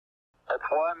It's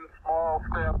one small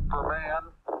step for man,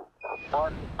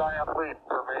 one giant leap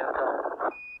for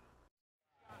mankind.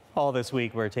 All this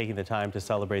week, we're taking the time to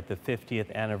celebrate the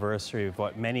 50th anniversary of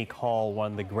what many call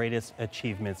one of the greatest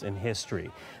achievements in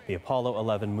history, the Apollo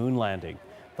 11 moon landing.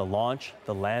 The launch,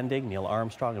 the landing, Neil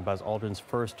Armstrong and Buzz Aldrin's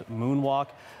first moonwalk.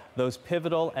 Those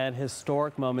pivotal and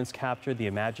historic moments captured the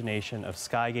imagination of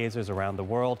skygazers around the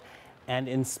world and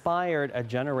inspired a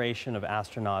generation of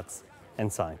astronauts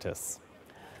and scientists.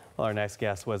 Well, our next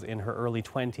guest was in her early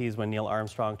 20s when Neil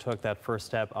Armstrong took that first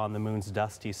step on the moon's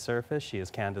dusty surface. She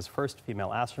is Canada's first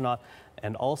female astronaut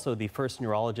and also the first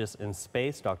neurologist in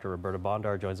space. Dr. Roberta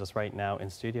Bondar joins us right now in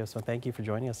studio, so thank you for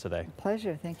joining us today.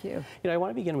 Pleasure, thank you. You know, I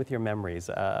want to begin with your memories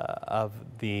of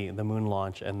the moon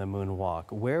launch and the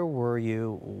moonwalk. Where were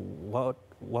you?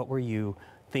 What were you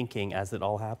thinking as it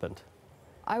all happened?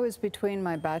 I was between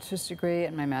my bachelor's degree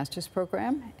and my master's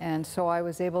program, and so I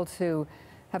was able to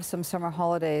have some summer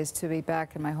holidays to be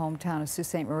back in my hometown of Sault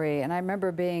Ste. Marie. And I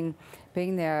remember being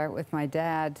there with my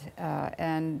dad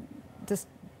and just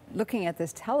looking at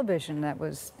this television that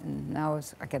was, now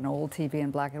it's like an old TV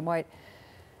in black and white,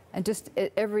 and just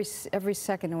every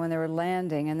second when they were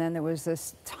landing, and then there was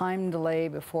this time delay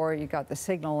before you got the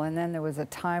signal, and then there was a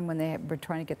time when they were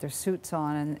trying to get their suits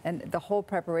on, and the whole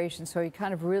preparation. So you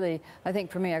kind of really, I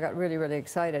think for me, I got really, really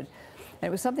excited. And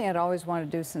it was something I'd always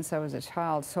wanted to do since I was a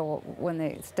child. So when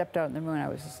they stepped out on the moon, I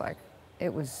was just like,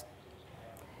 it was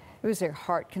their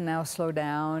heart can now slow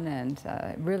down and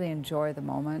really enjoy the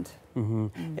moment.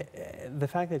 Mm-hmm. The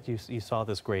fact that you saw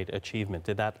this great achievement,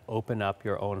 did that open up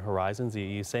your own horizons?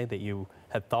 You say that you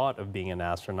had thought of being an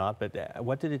astronaut, but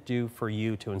what did it do for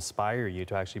you to inspire you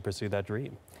to actually pursue that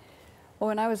dream? Well,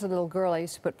 when I was a little girl, I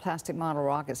used to put plastic model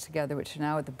rockets together, which are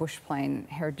now at the Bush Plane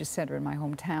Heritage Center in my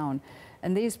hometown.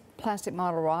 And these plastic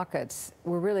model rockets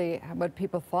were really what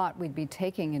people thought we'd be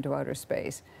taking into outer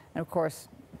space. And of course,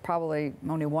 probably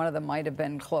only one of them might have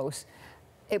been close.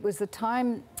 It was the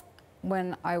time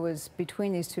when I was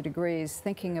between these two degrees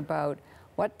thinking about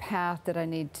what path did I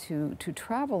need to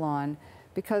travel on,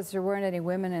 because there weren't any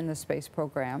women in the space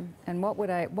program, and what would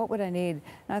I need?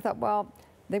 And I thought, well,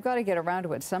 they've got to get around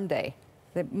to it someday.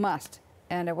 They must.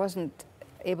 And I wasn't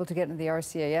able to get into the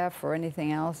RCAF or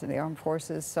anything else in the armed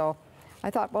forces, so I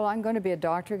thought, well, I'm going to be a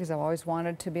doctor because I've always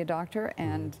wanted to be a doctor,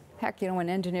 and heck, you know, when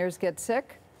engineers get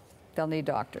sick, they'll need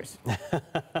doctors.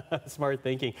 Smart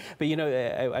thinking. But you know,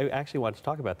 I actually want to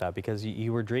talk about that because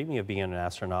you were dreaming of being an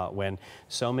astronaut when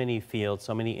so many fields,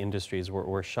 so many industries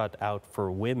were shut out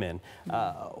for women.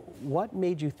 What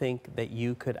made you think that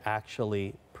you could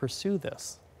actually pursue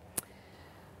this?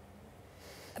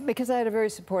 Because I had a very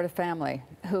supportive family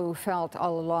who felt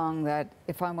all along that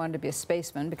if I wanted to be a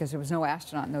spaceman, because there was no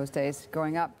astronaut in those days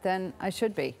growing up, then I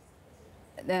should be.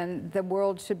 Then the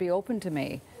world should be open to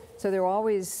me. So they were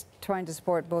always trying to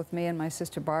support both me and my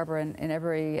sister Barbara in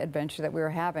every adventure that we were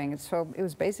having. And so it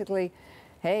was basically,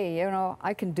 hey, you know,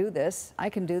 I can do this, I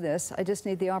can do this. I just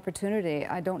need the opportunity.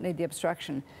 I don't need the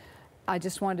obstruction. I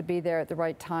just wanted to be there at the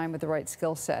right time with the right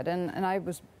skill set. And I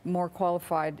was more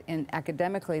qualified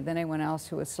academically than anyone else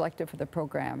who was selected for the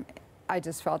program. I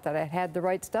just felt that I had the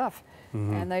right stuff.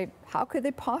 And how could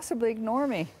they possibly ignore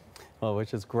me? Well,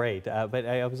 which is great. But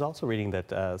I was also reading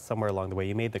that somewhere along the way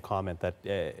you made the comment that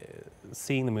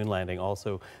seeing the moon landing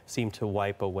also seemed to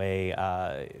wipe away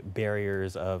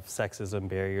barriers of sexism,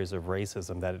 barriers of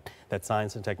racism, that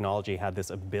science and technology had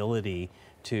this ability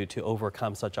to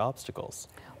overcome such obstacles.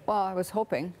 Well, I was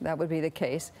hoping that would be the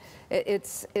case.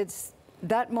 It's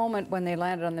that moment when they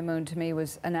landed on the moon to me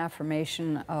was an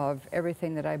affirmation of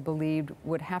everything that I believed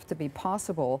would have to be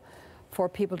possible for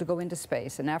people to go into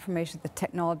space, an affirmation that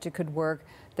technology could work,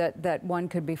 that one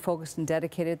could be focused and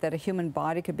dedicated, that a human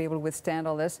body could be able to withstand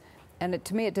all this. And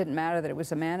to me, it didn't matter that it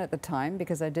was a man at the time,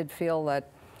 because I did feel that,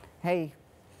 hey,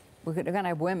 we're going to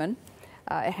have women.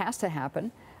 It has to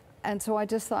happen. And so I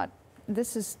just thought,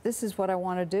 this is what I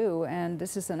want to do, and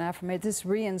this is an affirmation. This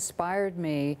re-inspired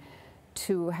me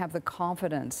to have the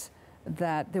confidence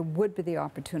that there would be the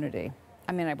opportunity.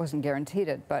 I mean, I wasn't guaranteed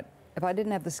it, but if I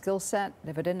didn't have the skill set,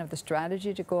 if I didn't have the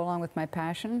strategy to go along with my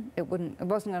passion, it wasn't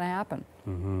going to happen.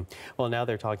 Well, now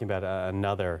they're talking about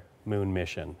another moon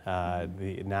mission.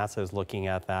 NASA is looking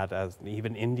at that, as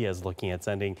even India is looking at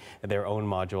sending their own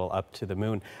module up to the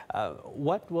moon.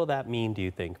 What will that mean, do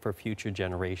you think, for future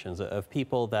generations of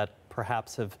people that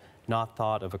perhaps have not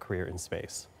thought of a career in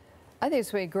space? I think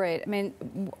it's really great. I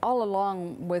mean, all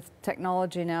along with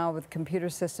technology now, with computer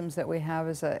systems that we have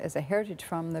as a heritage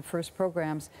from the first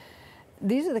programs,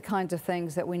 these are the kinds of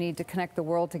things that we need to connect the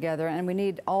world together, and we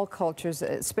need all cultures.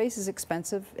 Space is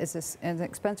expensive. It's an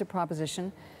expensive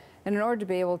proposition. And in order to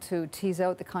be able to tease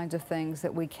out the kinds of things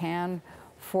that we can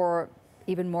for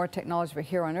even more technology for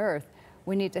here on Earth,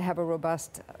 we need to have a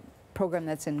robust program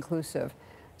that's inclusive.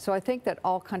 So I think that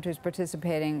all countries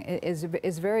participating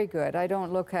is very good. I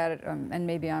don't look at it, and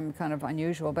maybe I'm kind of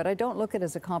unusual, but I don't look at it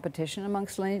as a competition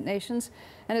amongst nations.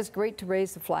 And it's great to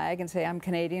raise the flag and say I'm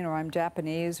Canadian or I'm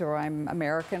Japanese or I'm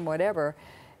American, whatever.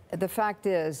 The fact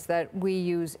is that we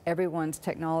use everyone's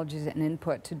technologies and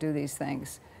input to do these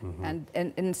things. And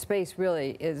in space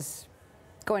really is,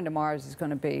 going to Mars is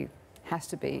going to be, has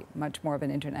to be much more of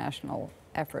an international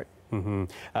effort.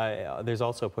 There's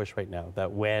also a push right now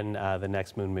that when the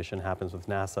next moon mission happens with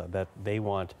NASA, that they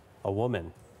want a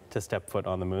woman to step foot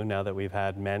on the moon. Now that we've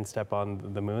had men step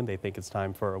on the moon, they think it's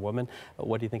time for a woman.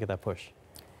 What do you think of that push?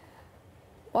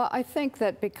 Well, I think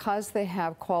that because they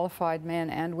have qualified men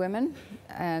and women,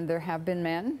 and there have been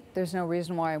men, there's no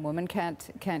reason why a woman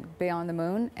can't be on the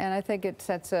moon. And I think it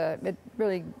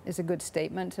really is a good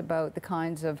statement about the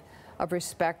kinds of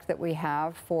respect that we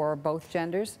have for both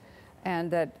genders,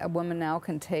 and that a woman now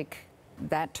can take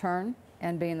that turn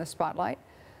and be in the spotlight.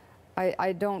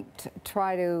 I don't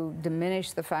try to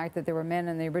diminish the fact that there were men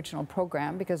in the original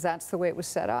program, because that's the way it was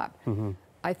set up.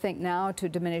 I think now to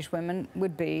diminish women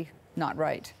would be not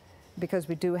right, because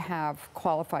we do have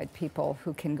qualified people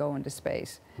who can go into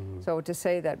space. So to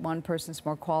say that one person's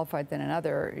more qualified than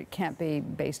another, it can't be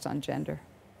based on gender.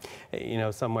 You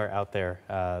know, somewhere out there,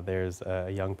 there's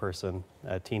a young person,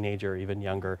 a teenager, even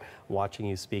younger, watching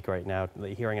you speak right now,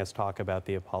 hearing us talk about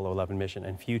the Apollo 11 mission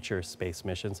and future space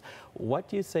missions. What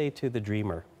do you say to the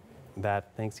dreamer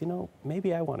that thinks, you know,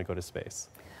 maybe I want to go to space?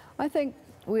 I think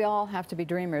we all have to be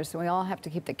dreamers, and we all have to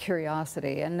keep the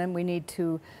curiosity, and then we need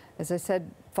to, as I said,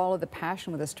 follow the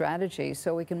passion with a strategy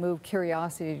so we can move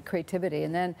curiosity to creativity,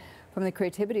 and then from the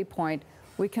creativity point,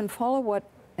 we can follow what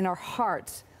in our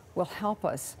hearts will help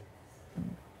us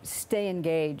stay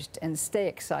engaged and stay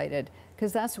excited,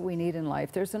 because that's what we need in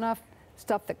life. There's enough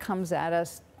stuff that comes at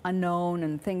us unknown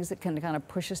and things that can kind of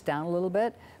push us down a little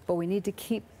bit, but we need to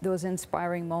keep those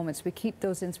inspiring moments. We keep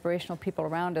those inspirational people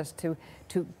around us to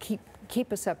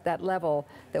keep us up that level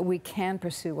that we can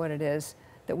pursue what it is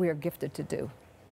that we are gifted to do.